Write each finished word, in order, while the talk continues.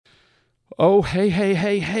Oh,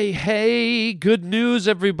 hey. Good news,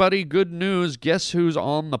 everybody. Good news. Guess who's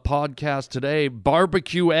on the podcast today?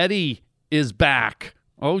 BBQ Eddy is back.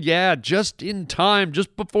 Oh, yeah, just in time,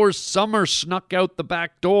 just before summer snuck out the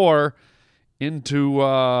back door into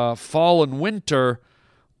fall and winter.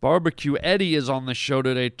 BBQ Eddy is on the show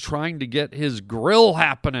today trying to get his grill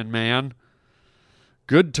happening, man.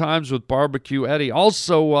 Good times with BBQ Eddy.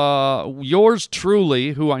 Also, yours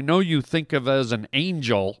truly, who I know you think of as an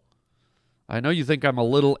angel. I know you think I'm a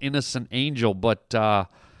little innocent angel, but I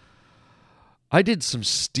did some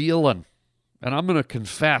stealing, and I'm going to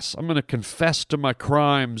confess. I'm going to confess to my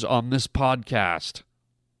crimes on this podcast.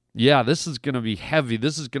 Yeah, this is going to be heavy.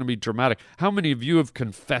 This is going to be dramatic. How many of you have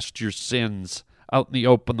confessed your sins out in the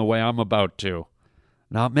open the way I'm about to?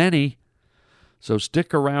 Not many. So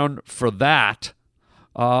stick around for that.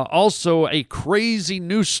 Also, a crazy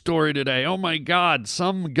news story today. Oh, my God.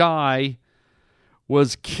 Some guy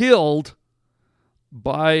was killed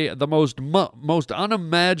by the most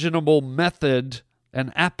unimaginable method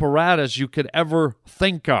and apparatus you could ever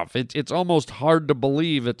think of. It's almost hard to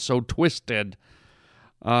believe. It's so twisted.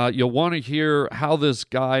 You'll want to hear how this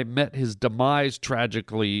guy met his demise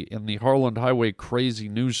tragically in the Harland Highway crazy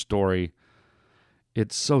news story.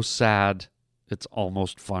 It's so sad. It's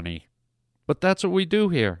almost funny. But that's what we do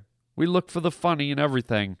here. We look for the funny in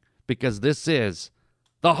everything because this is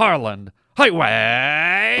the Harland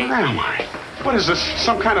Highway. Where am I? What is this,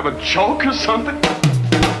 some kind of a joke or something?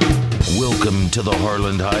 Welcome to the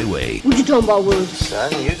Harland Highway. What you talking about, Willie?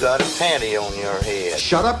 Son, you got a panty on your head.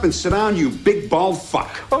 Shut up and sit down, you big bald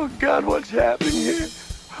fuck. Oh, God, what's happening here?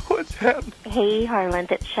 What's happening? Hey,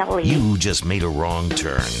 Harland, it's Shelley. You just made a wrong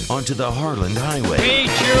turn onto the Harland Highway. We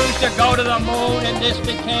choose to go to the moon in this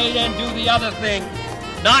decade and do the other thing.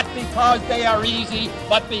 Not because they are easy,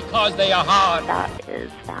 but because they are hard. That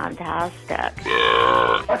is fantastic.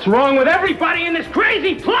 What's wrong with everybody in this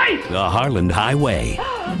crazy place? The Harland Highway.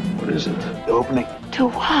 What is it? The opening To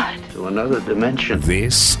what? to another dimension.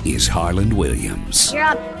 This is Harland Williams. You're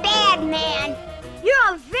a bad man.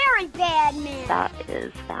 You're a very bad man. That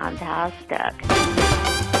is fantastic.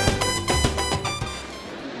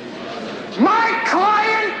 My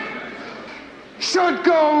client should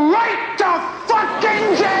go right to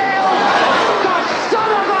fucking jail! The son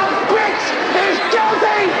of a bitch is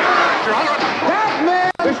guilty! That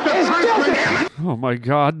man is guilty! Oh, my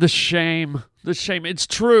God, the shame. The shame. It's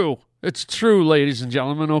true. It's true, ladies and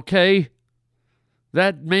gentlemen, okay?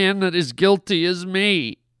 That man that is guilty is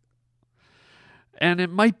me. And it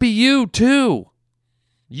might be you, too.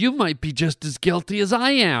 You might be just as guilty as I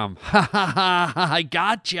am. Ha, ha, ha, I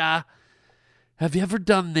gotcha. Have you ever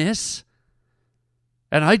done this?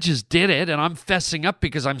 And I just did it, and I'm fessing up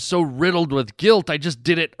because I'm so riddled with guilt. I just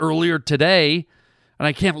did it earlier today, and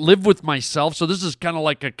I can't live with myself, so this is kind of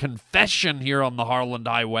like a confession here on the Harland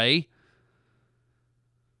Highway.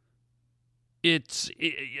 It's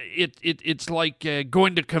like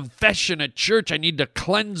going to confession at church. I need to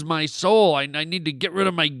cleanse my soul. I need to get rid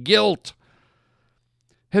of my guilt.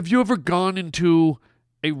 Have you ever gone into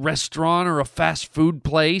a restaurant or a fast food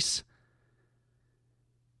place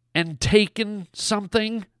and taken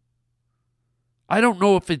something? I don't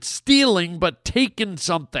know if it's stealing, but taken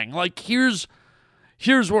something. Like, here's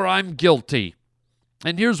where I'm guilty.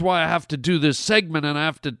 And here's why I have to do this segment, and I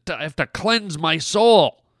have to cleanse my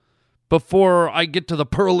soul before I get to the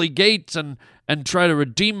pearly gates and try to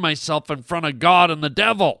redeem myself in front of God and the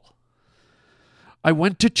devil. I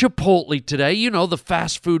went to Chipotle today, you know, the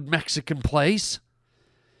fast food Mexican place,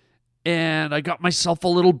 and I got myself a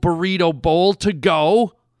little burrito bowl to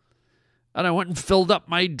go, and I went and filled up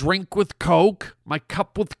my drink with Coke, my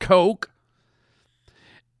cup with Coke,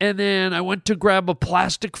 and then I went to grab a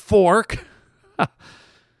plastic fork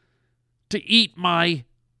to eat my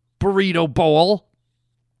burrito bowl.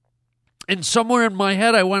 And somewhere in my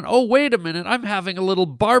head, I went, oh, wait a minute, I'm having a little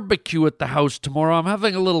barbecue at the house tomorrow. I'm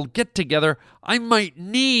having a little get-together. I might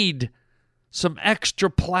need some extra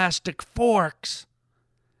plastic forks.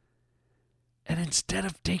 And instead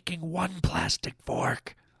of taking one plastic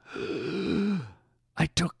fork, I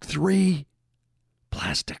took 3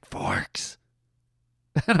 plastic forks.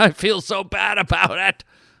 And I feel so bad about it.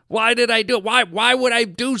 Why did I do it? Why would I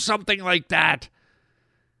do something like that?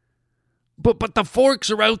 But the forks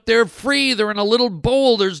are out there free. They're in a little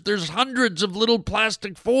bowl. There's hundreds of little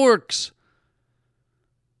plastic forks.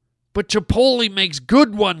 But Chipotle makes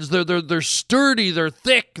good ones. They're sturdy. They're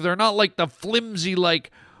thick. They're not like the flimsy, like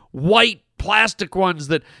white plastic ones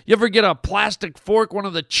that you ever get a plastic fork, one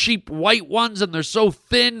of the cheap white ones, and they're so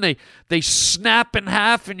thin they snap in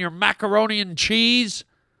half in your macaroni and cheese.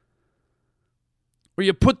 Where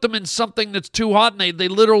you put them in something that's too hot and they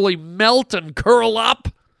literally melt and curl up.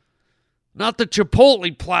 Not the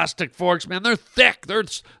Chipotle plastic forks, man. They're thick.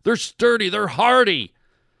 They're sturdy. They're hardy.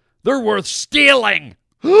 They're worth stealing.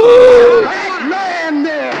 That man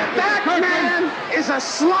there, that man is a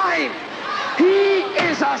slime. He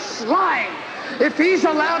is a slime. If he's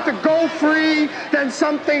allowed to go free, then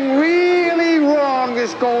something really wrong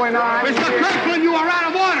is going on. Mr. Kirkland, you are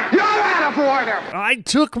out of order. You're out of order. I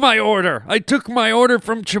took my order. I took my order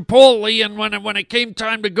from Chipotle, and when it came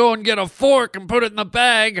time to go and get a fork and put it in the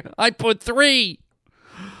bag, I put 3.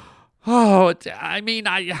 Oh,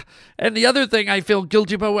 and the other thing I feel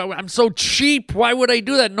guilty about, I'm so cheap. Why would I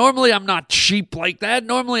do that? Normally, I'm not cheap like that.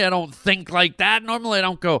 Normally, I don't think like that. Normally, I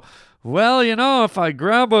don't go, well, if I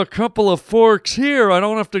grab a couple of forks here, I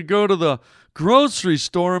don't have to go to the grocery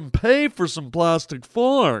store and pay for some plastic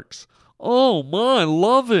forks. Oh, my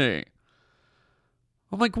lovey.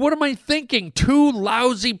 I'm like, what am I thinking? 2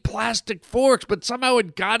 lousy plastic forks, but somehow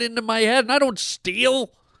it got into my head, and I don't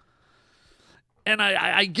steal. And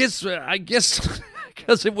I guess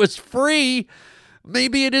because it was free,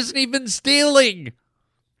 maybe it isn't even stealing.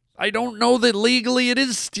 I don't know that legally it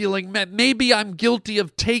is stealing. Maybe I'm guilty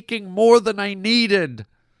of taking more than I needed.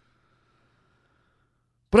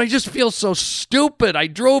 But I just feel so stupid. I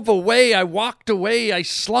drove away. I walked away. I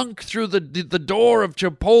slunk through the door of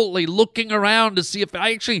Chipotle looking around to see if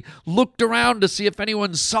I actually looked around to see if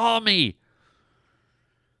anyone saw me.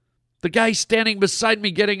 The guy standing beside me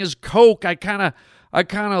getting his Coke, I kind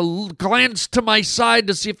of glanced to my side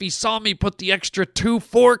to see if he saw me put the extra 2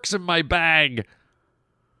 forks in my bag.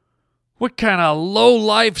 What kind of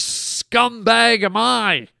low-life scumbag am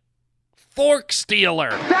I? Fork stealer.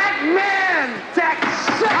 That man,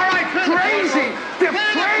 crazy,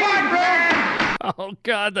 depraved man. Oh,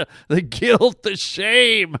 God, the guilt, the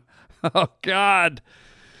shame. Oh, God.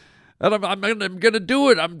 And I'm gonna do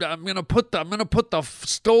it. I'm gonna put the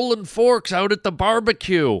stolen forks out at the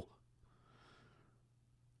barbecue.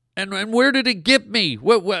 And where did it get me?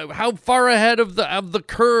 How far ahead of the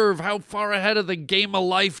curve? How far ahead of the game of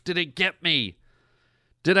life did it get me?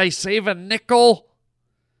 Did I save a nickel?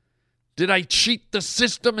 Did I cheat the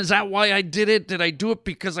system? Is that why I did it? Did I do it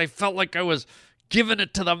because I felt like I was giving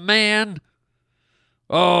it to the man?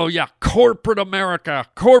 Oh, yeah, corporate America,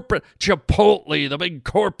 corporate Chipotle, the big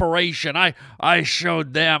corporation. I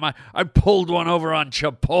showed them. I pulled one over on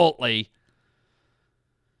Chipotle.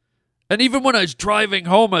 And even when I was driving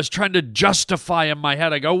home, I was trying to justify in my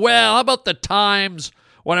head. I go, well, how about the times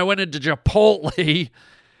when I went into Chipotle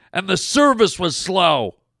and the service was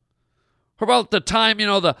slow? How about the time,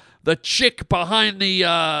 the chick behind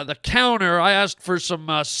the counter, I asked for some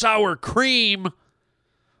sour cream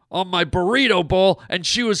on my burrito bowl, and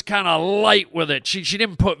she was kind of light with it. She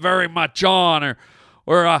didn't put very much on,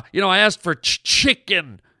 or I asked for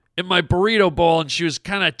chicken in my burrito bowl, and she was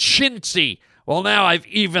kind of chintzy. Well, now I've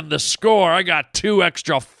evened the score. I got 2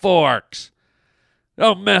 extra forks.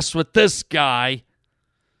 Don't mess with this guy.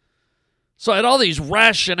 So I had all these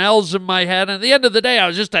rationales in my head, and at the end of the day, I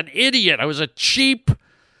was just an idiot. I was a cheap,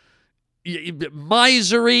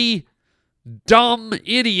 misery, dumb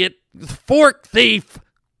idiot, fork thief.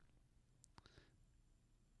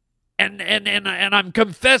 And I'm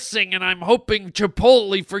confessing, and I'm hoping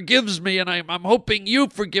Chipotle forgives me, and I'm hoping you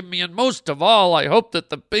forgive me, and most of all, I hope that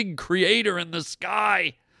the big creator in the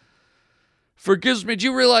sky forgives me. Do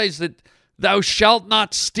you realize that thou shalt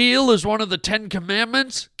not steal is one of the 10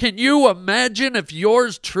 commandments? Can you imagine if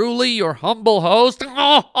yours truly, your humble host,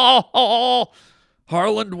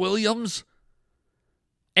 Harland Williams,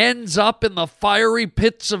 ends up in the fiery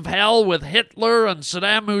pits of hell with Hitler and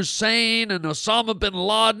Saddam Hussein and Osama bin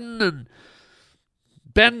Laden and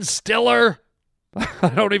Ben Stiller? I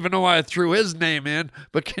don't even know why I threw his name in,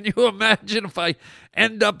 but can you imagine if I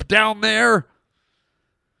end up down there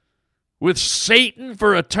with Satan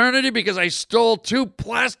for eternity because I stole 2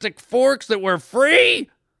 plastic forks that were free?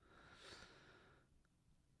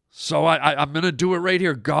 So I'm going to do it right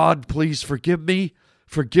here. God, please forgive me.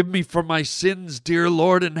 Forgive me for my sins, dear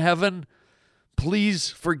Lord in heaven. Please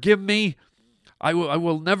forgive me. I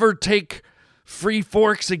will never take free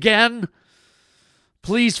forks again.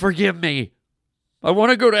 Please forgive me. I want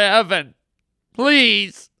to go to heaven.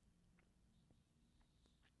 Please.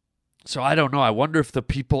 So I don't know. I wonder if the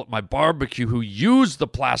people at my barbecue who use the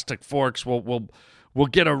plastic forks will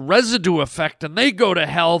get a residue effect and they go to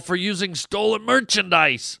hell for using stolen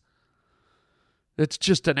merchandise. It's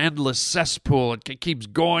just an endless cesspool. It keeps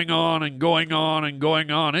going on and going on and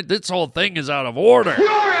going on. This whole thing is out of order.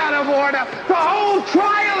 You're out of order. The whole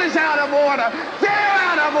trial is out of order. They're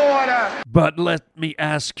out of order. But let me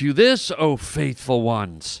ask you this, O faithful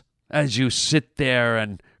ones. as you sit there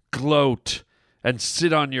and gloat and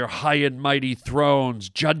sit on your high and mighty thrones,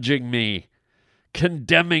 judging me,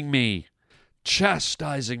 condemning me,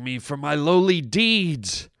 chastising me for my lowly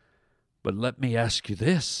deeds. But let me ask you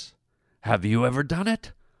this. Have you ever done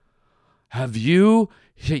it? Have you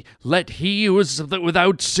let he who is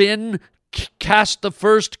without sin cast the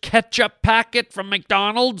first ketchup packet from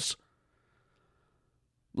McDonald's?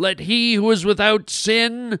 Let he who is without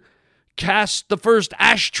sin cast the first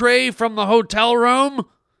ashtray from the hotel room?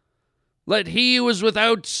 Let he who is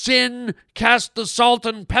without sin cast the salt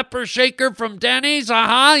and pepper shaker from Denny's?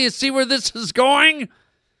 You see where this is going?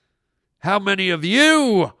 How many of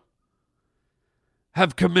you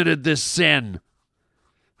have committed this sin?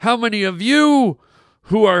 How many of you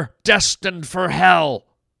who are destined for hell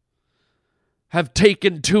have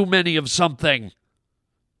taken too many of something?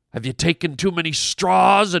 Have you taken too many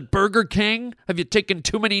straws at Burger King? Have you taken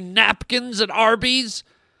too many napkins at Arby's?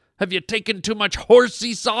 Have you taken too much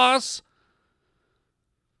horsey sauce?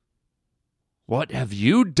 What have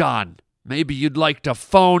you done? Maybe you'd like to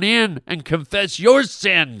phone in and confess your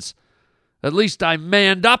sins. At least I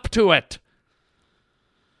manned up to it.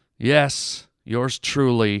 Yes, yours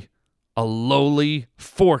truly, a lowly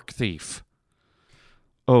fork thief.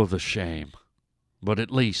 Oh, the shame. But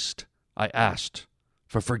at least I asked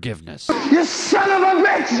for forgiveness. You son of a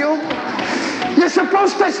bitch, you! You're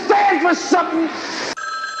supposed to stand for something!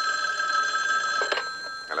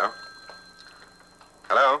 Hello?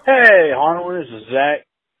 Hello? Hey, Harland, this is Zach.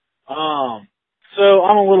 So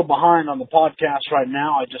I'm a little behind on the podcast right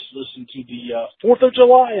now. I just listened to the 4th of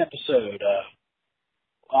July episode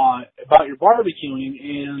about your barbecuing,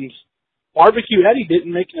 and BBQ Eddy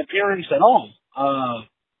didn't make an appearance at all.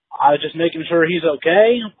 I was just making sure he's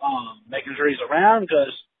okay, making sure he's around,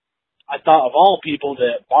 because I thought of all people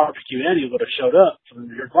that BBQ Eddy would have showed up for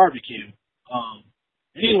your barbecue.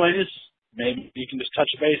 Anyways, maybe you can just touch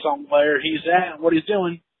base on where he's at and what he's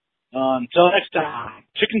doing. Until next time,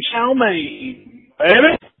 chicken chow mein,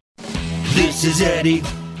 baby. This is Eddie.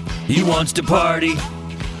 He wants to party,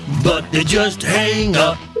 but they just hang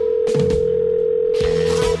up.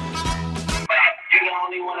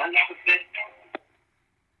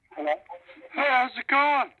 Hello? Hey, how's it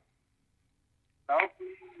going? Hello?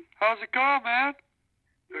 How's it going, man?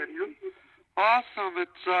 Good, you? Awesome,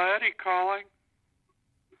 it's Eddie calling.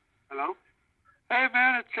 Hello? Hey,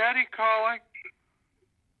 man, it's Eddie calling.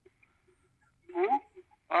 Who?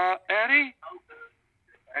 Eddie?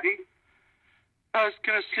 Eddie? I was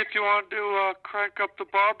gonna see if you wanted to crank up the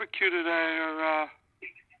barbecue today, or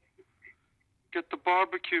get the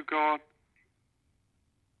barbecue going.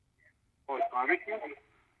 Oh, barbecue?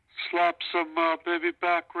 Slap some baby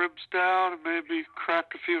back ribs down and maybe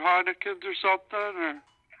crack a few Heinekens or something, or...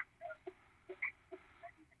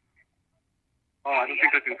 Oh, I don't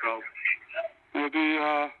think I can go. Maybe,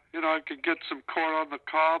 I could get some corn on the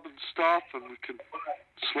cob and stuff, and we can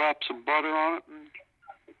slap some butter on it and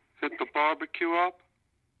hit the barbecue up.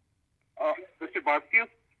 What's your barbecue?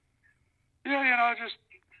 Yeah, just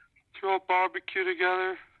throw a barbecue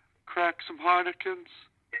together, crack some Heinekens.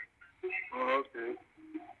 Oh, okay.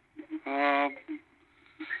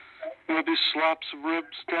 Maybe slap some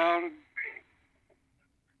ribs down. And,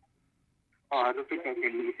 I don't think I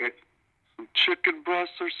can do it. Some chicken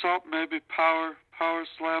breasts or something. Maybe power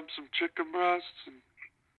slam some chicken breasts. And,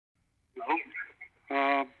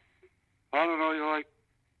 I don't know. You like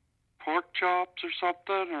pork chops or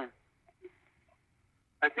something, or?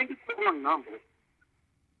 I think it's the wrong number.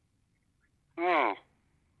 Oh,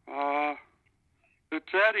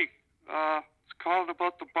 it's Eddie. It's calling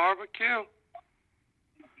about the barbecue.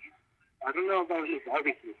 I don't know about the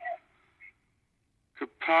barbecue.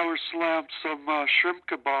 Could power slam some shrimp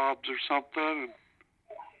kebabs or something and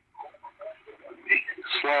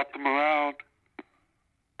slap them around.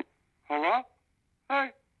 Hello?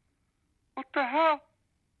 Hey, what the hell?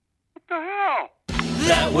 What the hell?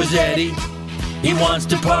 That was Eddie. He wants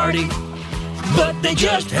to party, but they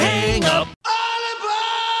just hang up.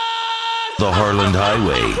 The Harland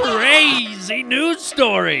Highway. Crazy news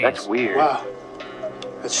stories. That's weird. Wow.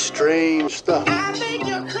 That's strange stuff.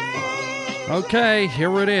 Okay,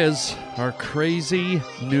 here it is. Our crazy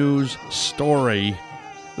news story.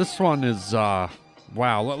 This one is, wow.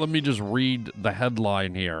 Let me just read the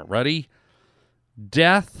headline here. Ready?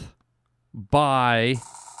 Death by...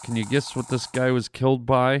 Can you guess what this guy was killed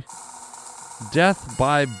by? Death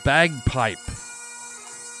by bagpipe.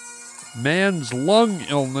 Man's lung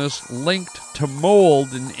illness linked to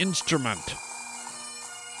mold in instrument.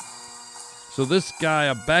 So this guy,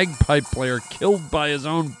 a bagpipe player, killed by his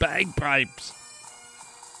own bagpipes.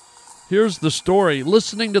 Here's the story.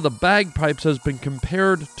 Listening to the bagpipes has been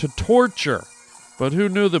compared to torture. But who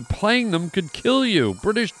knew that playing them could kill you?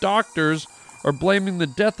 British doctors are blaming the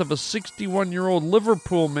death of a 61-year-old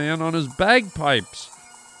Liverpool man on his bagpipes,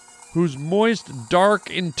 whose moist, dark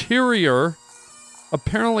interior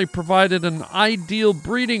apparently provided an ideal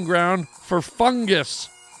breeding ground for fungus.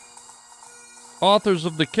 Authors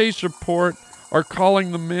of the case report are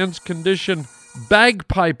calling the man's condition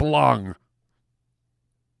bagpipe lung.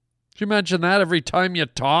 Can you imagine that every time you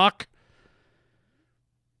talk?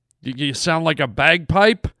 You sound like a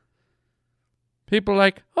bagpipe? People are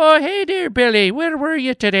like, oh, hey there, Billy. Where were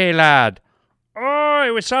you today, lad? Oh, I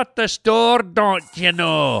was at the store, don't you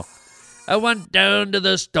know? I went down to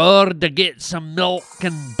the store to get some milk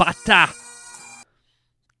and butter.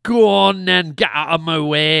 Go on then, get out of my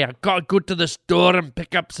way. I gotta go to the store and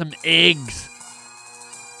pick up some eggs.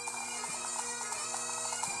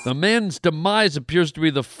 The man's demise appears to be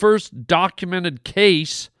the first documented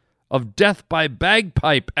case of death by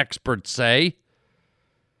bagpipe, experts say.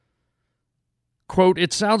 Quote,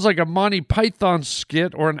 it sounds like a Monty Python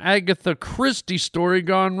skit or an Agatha Christie story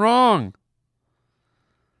gone wrong.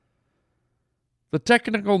 The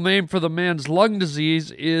technical name for the man's lung disease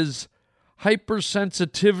is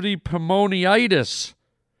hypersensitivity pneumonitis,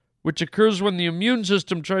 which occurs when the immune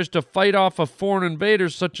system tries to fight off a foreign invader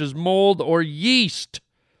such as mold or yeast.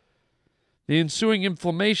 The ensuing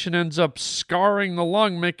inflammation ends up scarring the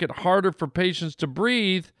lung, making it harder for patients to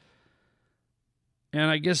breathe,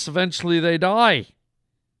 and I guess eventually they die.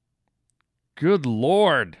 Good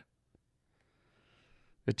Lord.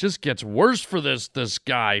 It just gets worse for this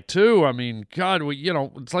guy, too. I mean, God,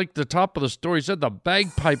 it's like the top of the story said, the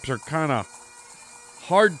bagpipes are kind of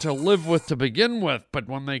hard to live with to begin with, but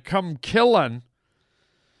when they come killing.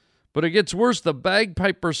 But it gets worse. The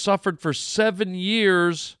bagpiper suffered for 7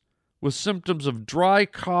 years with symptoms of dry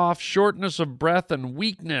cough, shortness of breath, and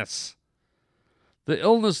weakness. The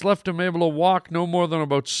illness left him able to walk no more than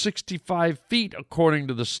about 65 feet, according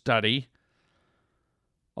to the study,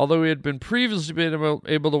 although he had been previously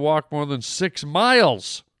able to walk more than 6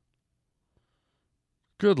 miles.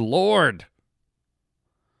 Good Lord.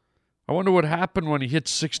 I wonder what happened when he hit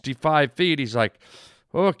 65 feet. He's like,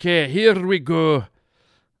 okay, here we go.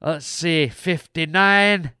 Let's see,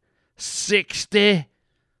 59, 60,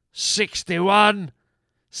 61,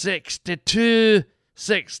 62,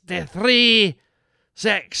 63,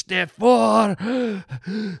 64,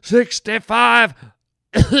 65.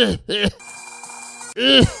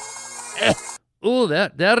 Oh,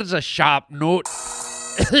 there's a sharp note.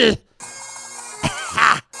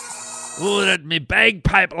 Oh, that me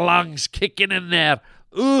bagpipe lungs kicking in there.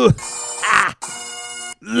 Ooh.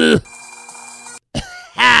 Might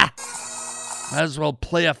as well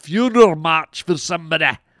play a funeral march for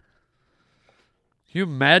somebody. Can you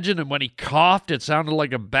imagine it when he coughed? It sounded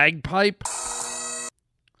like a bagpipe.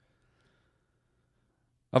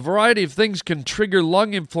 A variety of things can trigger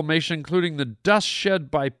lung inflammation, including the dust shed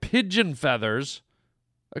by pigeon feathers,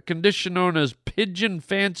 a condition known as pigeon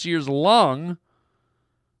fancier's lung.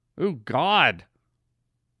 Oh, God.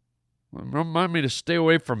 Remind me to stay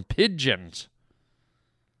away from pigeons.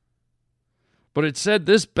 But it said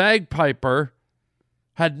this bagpiper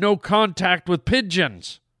had no contact with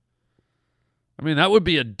pigeons. I mean, that would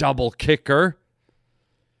be a double kicker.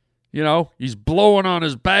 You know, he's blowing on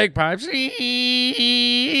his bagpipes. And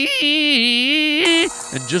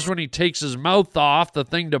just when he takes his mouth off, the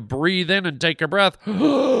thing to breathe in and take a breath. What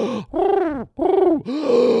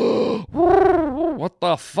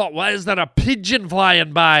the fuck? Why is that a pigeon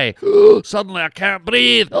flying by? Suddenly I can't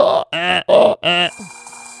breathe.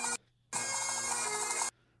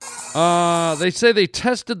 They say they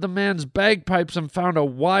tested the man's bagpipes and found a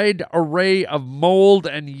wide array of mold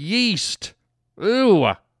and yeast.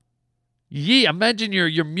 Ooh. Imagine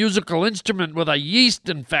your musical instrument with a yeast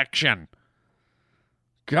infection.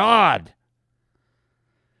 God.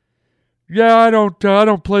 Yeah, I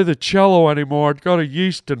don't play the cello anymore. I've got a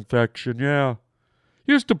yeast infection, yeah.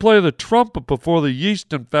 Used to play the trumpet before the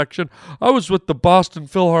yeast infection. I was with the Boston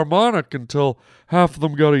Philharmonic until half of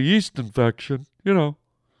them got a yeast infection, you know.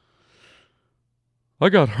 I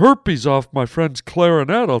got herpes off my friend's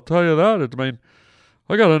clarinet, I'll tell you that. I mean,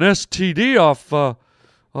 I got an STD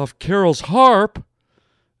off Carol's harp,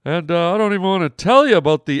 and I don't even want to tell you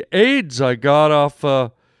about the AIDS I got off,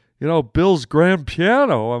 Bill's grand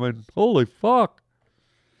piano. I mean, holy fuck.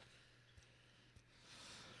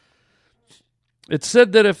 It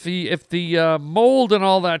said that if the mold and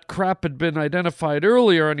all that crap had been identified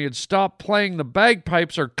earlier and he had stopped playing the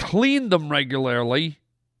bagpipes or cleaned them regularly,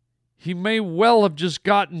 he may well have just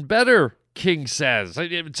gotten better, King says.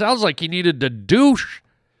 It sounds like he needed to douche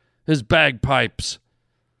his bagpipes.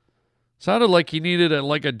 Sounded like he needed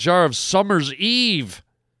a jar of Summer's Eve.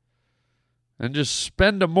 And just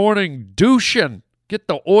spend a morning douching. Get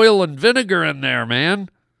the oil and vinegar in there, man.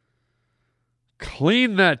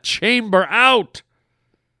 Clean that chamber out.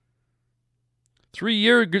 3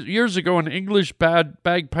 years ago, an English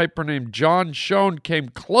bagpiper named John Schoen came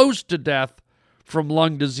close to death from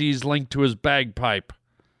lung disease linked to his bagpipe.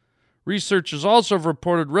 Researchers also have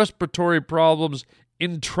reported respiratory problems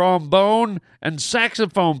in trombone and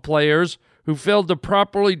saxophone players who failed to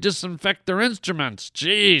properly disinfect their instruments.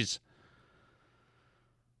 Jeez.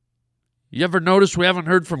 You ever notice we haven't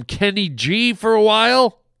heard from Kenny G for a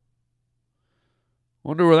while?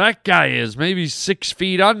 Wonder where that guy is. Maybe he's 6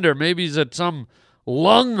 feet under. Maybe he's at some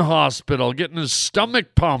lung hospital getting his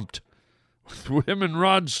stomach pumped with him and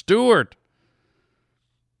Rod Stewart.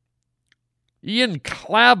 Ian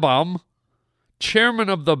Clapham, chairman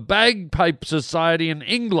of the Bagpipe Society in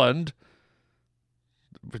England.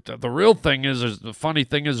 The real thing is, the funny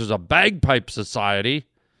thing is, there's a Bagpipe Society.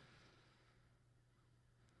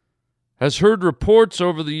 Has heard reports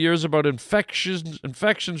over the years about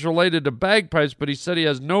infections related to bagpipes, but he said he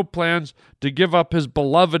has no plans to give up his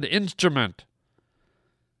beloved instrument.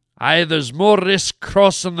 Aye, there's more risk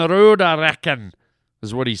crossing the road, I reckon,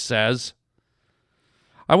 is what he says.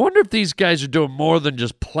 I wonder if these guys are doing more than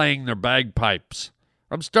just playing their bagpipes.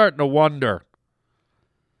 I'm starting to wonder.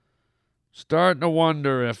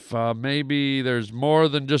 If maybe there's more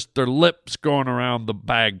than just their lips going around the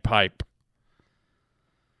bagpipe.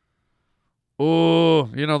 Oh,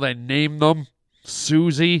 they name them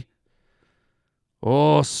Susie.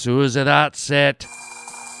 Oh, Susie, that's it.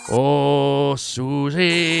 Oh,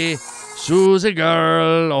 Susie, Susie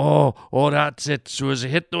girl. Oh, that's it, Susie.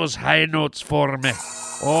 Hit those high notes for me.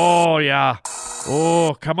 Oh, yeah.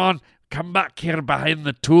 Oh, come on. Come back here behind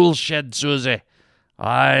the tool shed, Susie.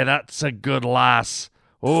 Aye, that's a good lass.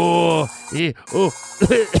 Oh, oh.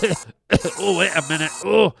 Oh, wait a minute.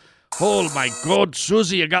 Oh, my God,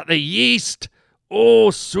 Susie, you got the yeast.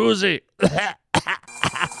 Oh, Susie.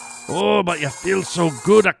 Oh, but you feel so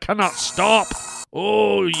good, I cannot stop.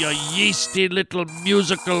 Oh, you yeasty little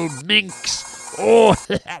musical minx. Oh.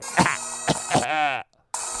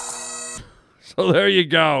 So there you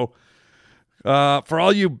go. For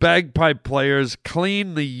all you bagpipe players,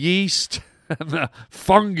 clean the yeast and the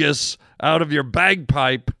fungus out of your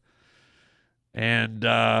bagpipe and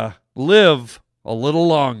live a little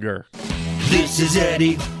longer. This is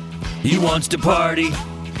Eddie. He wants to party,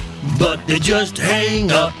 but they just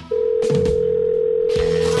hang up.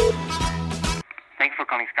 Thanks for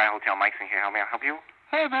calling Sky Hotel. Mike's in here. How may I help you?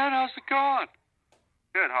 Hey, man, how's it going?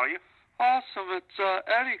 Good. How are you? Awesome. It's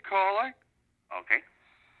Eddie calling. Okay.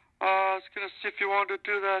 I was going to see if you wanted to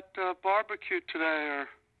do that barbecue today, or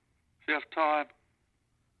if you have time.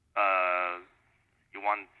 You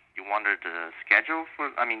wanted the schedule for,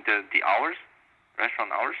 the hours?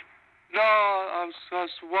 Restaurant hours? No, I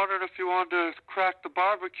was wondering if you wanted to crack the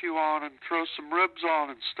barbecue on and throw some ribs on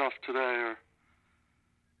and stuff today, or...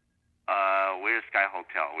 We're Sky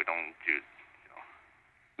Hotel. We don't do,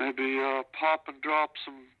 Maybe pop and drop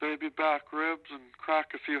some baby back ribs and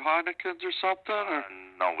crack a few Heinekens or something, or...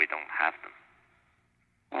 No, we don't have them.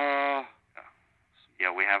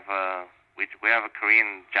 Yeah, we have a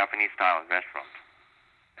Korean Japanese style restaurant,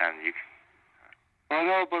 and you. I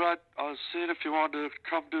know, but I was seeing if you wanted to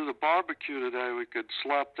come do the barbecue today, we could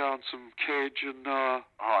slap down some Cajun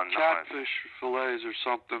catfish fillets or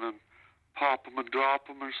something, and pop them and drop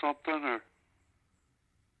them or something, or.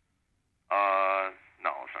 No,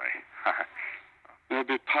 sorry.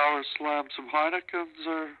 Maybe power slam some Heinekens,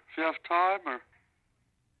 or if you have time, or.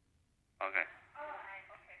 Okay.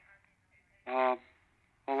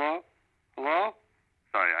 Hello? Hello?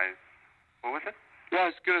 Sorry, what was it? Yeah, I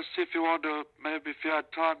was going to see if you wanted to, maybe if you had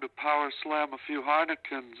time to power slam a few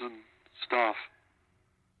Heinekens and stuff.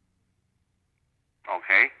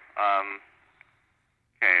 Okay.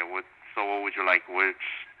 Okay, so what would you like?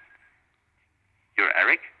 You're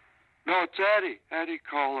Eric? No, it's Eddie. Eddie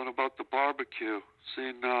calling about the barbecue.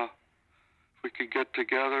 Seeing if we could get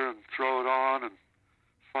together and throw it on and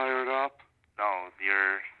fire it up. No,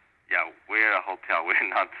 we're a hotel. We're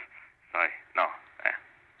not, sorry, no.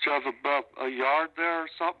 Do you have a yard there or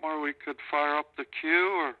something where we could fire up the queue,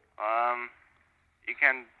 or? You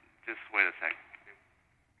can just wait a sec.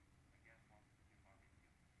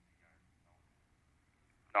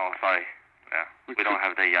 No, sorry. Yeah, we don't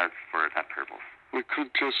have the yard for that purpose. We could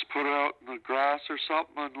just put it out in the grass or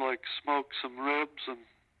something and, smoke some ribs and...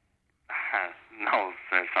 No,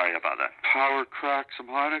 sir, sorry about that. Power crack some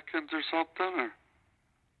Heinekens or something, or...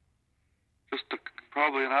 Just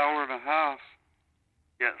probably an hour and a half.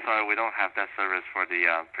 Yeah, sorry, we don't have that service for the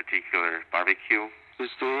particular barbecue.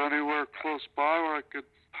 Is there anywhere close by where I could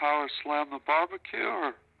power slam the barbecue,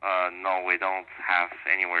 or? No, we don't have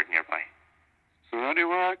anywhere nearby. Is there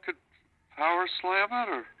anywhere I could power slam it,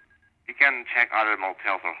 or? You can check other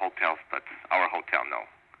motels or hotels, but our hotel, no.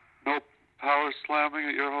 No power slamming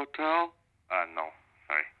at your hotel? No,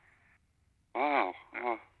 sorry. Wow.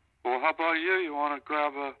 Well, how about you? You want to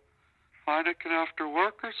grab a Heineken after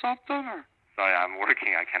work or something, or? Sorry, I'm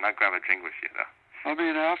working. I cannot grab a drink with you, though. I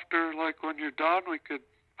mean, after, like, when you're done, we could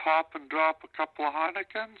pop and drop a couple of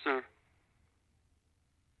Heinekens, or?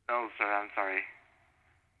 No, sir, I'm sorry.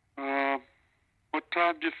 What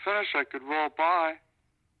time do you finish? I could roll by.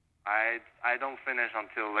 I don't finish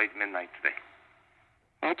until late midnight today.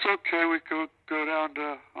 That's okay. We could go down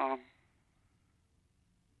to,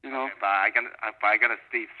 you know. Okay, but I gotta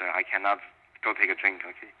sleep, sir. I cannot go take a drink,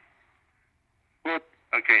 okay? What?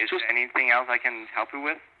 Okay, is there anything else I can help you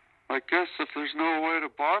with? I guess if there's no way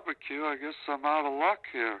to barbecue, I guess I'm out of luck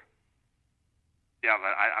here. Yeah,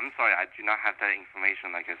 but I'm sorry. I do not have that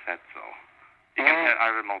information, like I said, so. You can check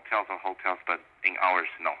other motels or hotels, but in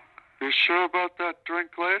ours, no. You sure about that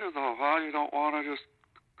drink later, though, huh? You don't want to just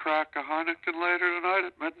crack a Heineken later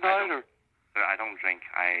tonight at midnight, or? Sir, I don't drink.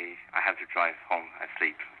 I have to drive home. I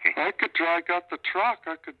sleep, okay? I could drive, got the truck.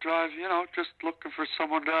 I could drive, you know, just looking for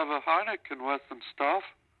someone to have a Heineken with and stuff.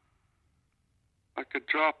 I could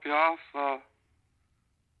drop you off,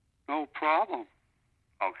 no problem.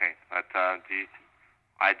 Okay, but,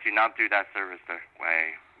 I do not do that service, sir.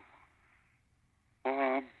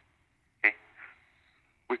 Okay.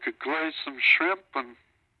 We could glaze some shrimp and,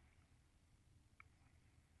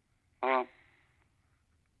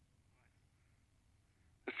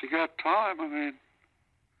 if you got time, I mean,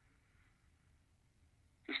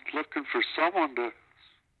 just looking for someone to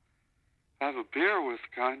have a beer with,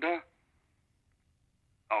 kinda.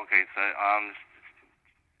 Okay, so,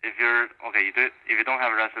 if you don't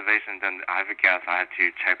have a reservation, then I have a guess. I have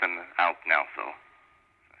to check them out now, so.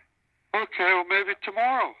 Okay, well, maybe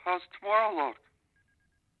tomorrow. How's tomorrow look?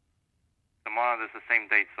 Tomorrow is the same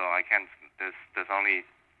date, so I can't, there's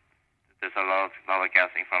a lot of gas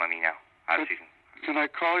in front of me now. Can I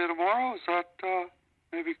call you tomorrow? Is that,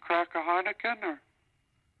 maybe crack a Heineken, or?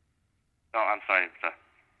 No, I'm sorry, sir.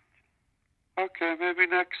 Okay, maybe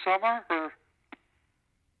next summer, or?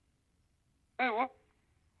 Hey, what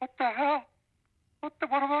the hell? What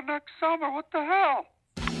about next summer? What the hell?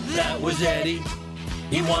 That was Eddie.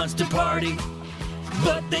 He wants to party,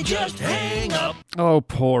 but they just hang up. Oh,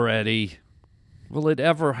 poor Eddie. Will it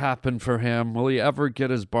ever happen for him? Will he ever get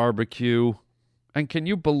his barbecue? And can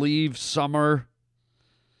you believe summer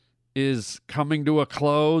is coming to a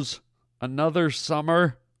close? Another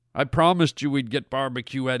summer? I promised you we'd get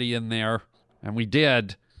BBQ Eddy in there, and we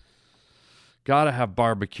did. Gotta have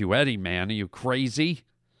BBQ Eddy, man. Are you crazy?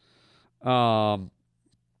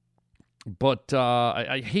 But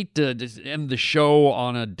I hate to just end the show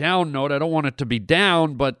on a down note. I don't want it to be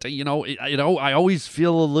down, but, I always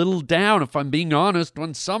feel a little down, if I'm being honest,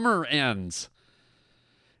 when summer ends.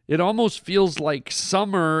 It almost feels like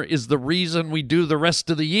summer is the reason we do the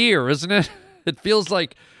rest of the year, isn't it? It feels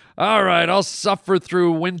like, all right, I'll suffer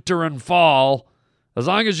through winter and fall as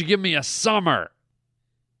long as you give me a summer.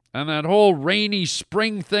 And that whole rainy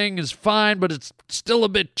spring thing is fine, but it's still a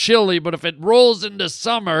bit chilly. But if it rolls into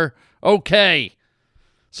summer, okay.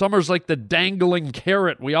 Summer's like the dangling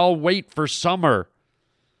carrot. We all wait for summer.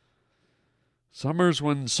 Summer's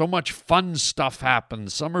when so much fun stuff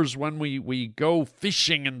happens. Summer's when we go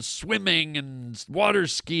fishing and swimming and water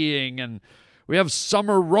skiing, and we have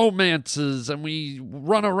summer romances, and we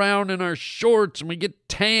run around in our shorts, and we get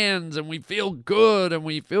tans, and we feel good, and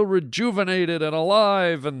we feel rejuvenated and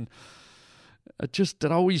alive, and it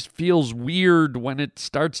always feels weird when it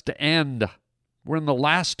starts to end. We're in the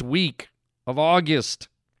last week of August,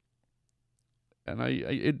 and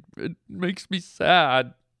it makes me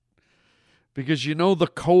sad, because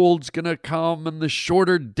the cold's gonna come, and the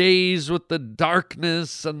shorter days with the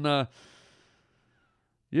darkness, and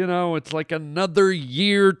it's like another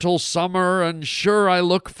year till summer, and sure, I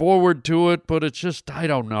look forward to it, but it's just, I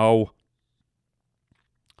don't know.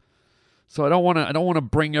 So I don't want to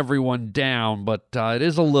bring everyone down, but it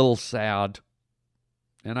is a little sad.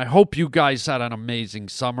 And I hope you guys had an amazing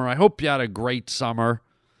summer. I hope you had a great summer.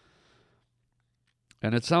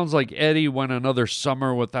 And it sounds like Eddie went another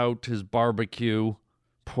summer without his barbecue.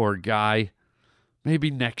 Poor guy. Maybe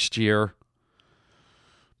next year.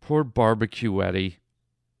 Poor BBQ Eddy.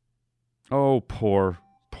 Oh, poor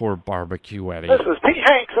BBQ Eddy. This is Pete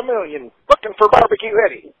Hanks a million, looking for BBQ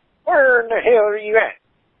Eddy. Where in the hell are you at?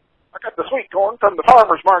 I got the sweet corn from the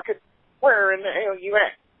farmer's market. Where in the hell you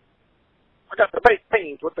at? I got the baked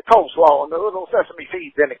beans with the coleslaw and the little sesame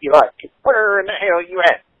seeds in it you like. Where in the hell you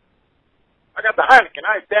at? I got the Heineken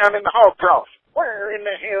ice down in the hog trough. Where in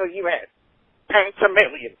the hell you at? Thanks a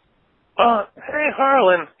million. Hey,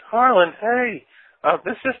 Harland, hey.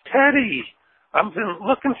 This is Teddy. I've been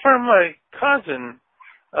looking for my cousin,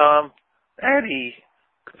 Eddie,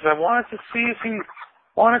 because I wanted to see if he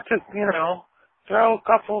wanted to, throw a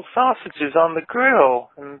couple sausages on the grill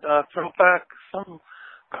and throw back some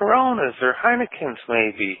Coronas or Heinekens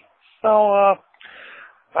maybe. So, I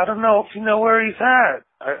don't know if you know where he's at.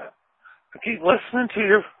 I keep listening to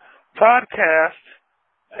your podcast.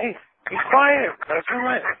 Hey, be quiet.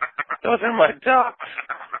 Those are my ducks.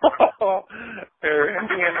 They're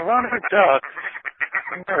Indian runner ducks.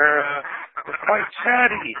 They're quite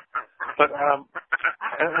chatty. But,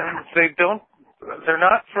 and they're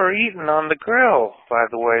not for eating on the grill, by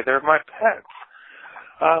the way. They're my pets.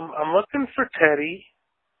 I'm looking for Teddy.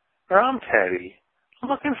 I'm Teddy. I'm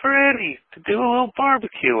looking for Eddie to do a little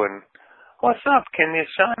barbecuing. What's up? Can you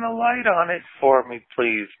shine a light on it for me,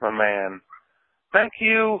 please, my man? Thank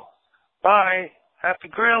you. Bye. Happy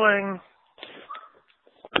grilling.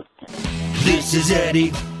 This is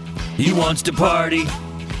Eddie. He wants to party,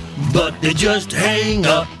 but they just hang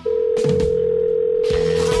up.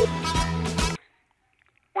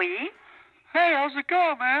 Oui? Hey, how's it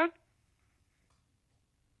going, man?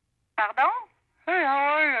 Pardon? Hey, how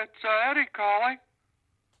are you? It's Eddie calling.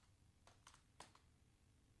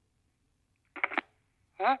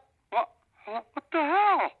 Huh? What the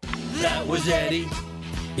hell? That was Eddie.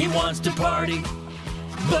 He wants to party,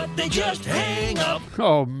 but they just hang up.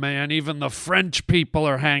 Oh, man, even the French people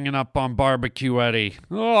are hanging up on BBQ Eddy.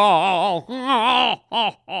 Oh.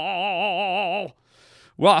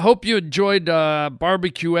 Well, I hope you enjoyed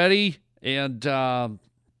BBQ Eddy, and I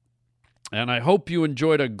hope you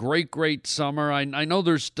enjoyed a great summer. I know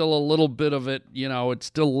there's still a little bit of it, it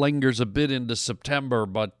still lingers a bit into September,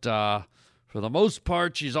 but for the most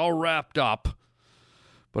part, she's all wrapped up.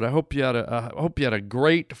 But I hope you had a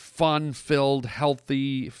great, fun-filled,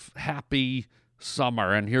 healthy, happy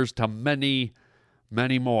summer. And here's to many,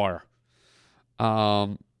 many more.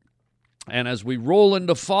 And as we roll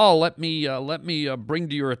into fall, let me bring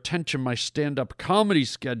to your attention my stand-up comedy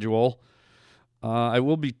schedule. I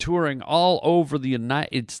will be touring all over the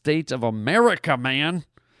United States of America, man.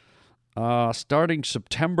 Starting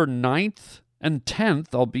September 9th and 10th,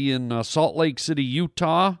 I'll be in Salt Lake City,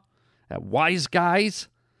 Utah, at Wise Guys.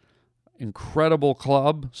 Incredible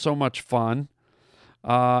club, so much fun.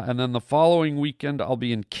 And then the following weekend, I'll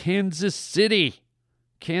be in Kansas City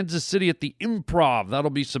at the Improv.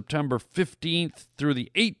 That'll be September 15th through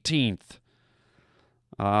the 18th.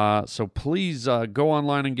 So please go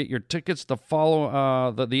online and get your tickets to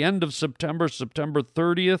follow the end of September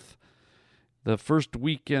 30th. The first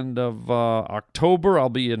weekend of October, I'll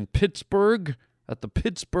be in Pittsburgh at the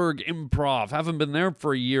Pittsburgh Improv. Haven't been there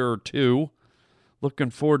for a year or two.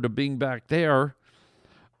 Looking forward to being back there.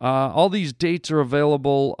 All these dates are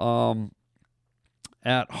available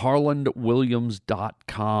at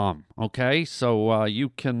harlandwilliams.com. Okay, so you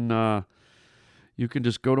can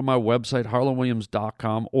just go to my website,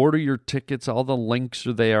 harlandwilliams.com, order your tickets. All the links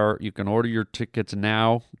are there. You can order your tickets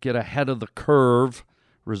now. Get ahead of the curve.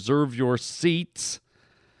 Reserve your seats.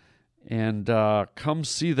 And come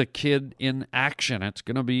see the kid in action. It's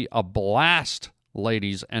going to be a blast,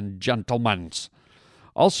 ladies and gentlemen.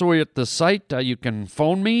 Also at the site, you can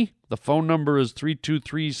phone me. The phone number is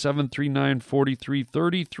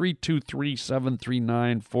 323-739-4330,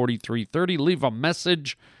 323-739-4330. Leave a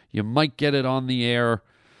message. You might get it on the air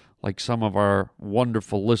like some of our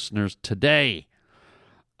wonderful listeners today.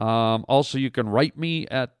 Also, you can write me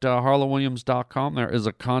at harlandwilliams.com. There is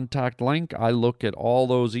a contact link. I look at all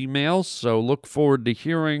those emails, so look forward to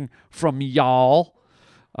hearing from y'all.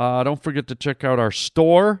 Don't forget to check out our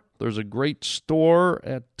store. There's a great store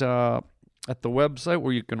at the website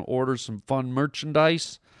where you can order some fun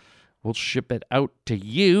merchandise. We'll ship it out to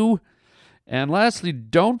you. And lastly,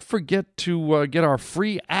 don't forget to get our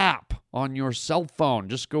free app on your cell phone.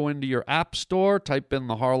 Just go into your app store, type in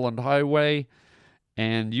the Harland Highway,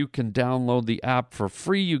 and you can download the app for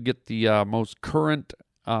free. You get the most current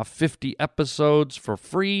 50 episodes for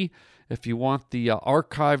free. If you want the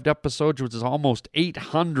archived episodes, which is almost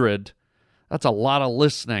 800, that's a lot of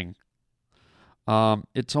listening.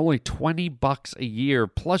 It's only $20 a year.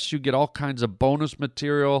 Plus, you get all kinds of bonus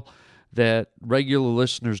material that regular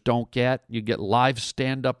listeners don't get. You get live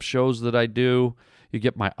stand-up shows that I do. You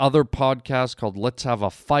get my other podcast called Let's Have a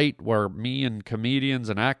Fight, where me and comedians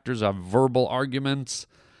and actors have verbal arguments.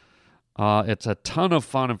 It's a ton of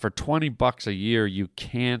fun, and for $20 a year, you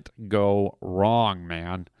can't go wrong,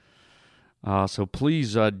 man. So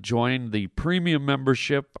please join the premium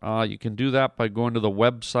membership. You can do that by going to the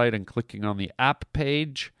website and clicking on the app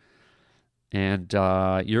page. And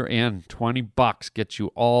you're in. $20 gets you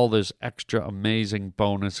all this extra amazing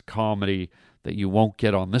bonus comedy that you won't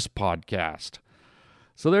get on this podcast.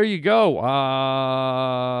 So there you go.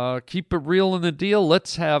 Keep it real in the deal.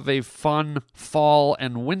 Let's have a fun fall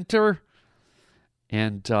and winter.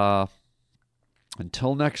 And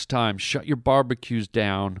until next time, shut your barbecues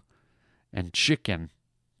down and chicken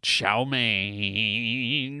chow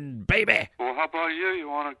mein, baby. Well, how about you? You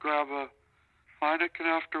want to grab a Heineken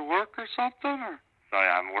after work or something? Or? Sorry,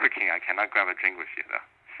 I'm working. I cannot grab a drink with you,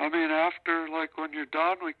 though. I mean, after, like, when you're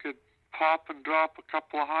done, we could pop and drop a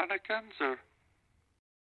couple of Heinekens, or...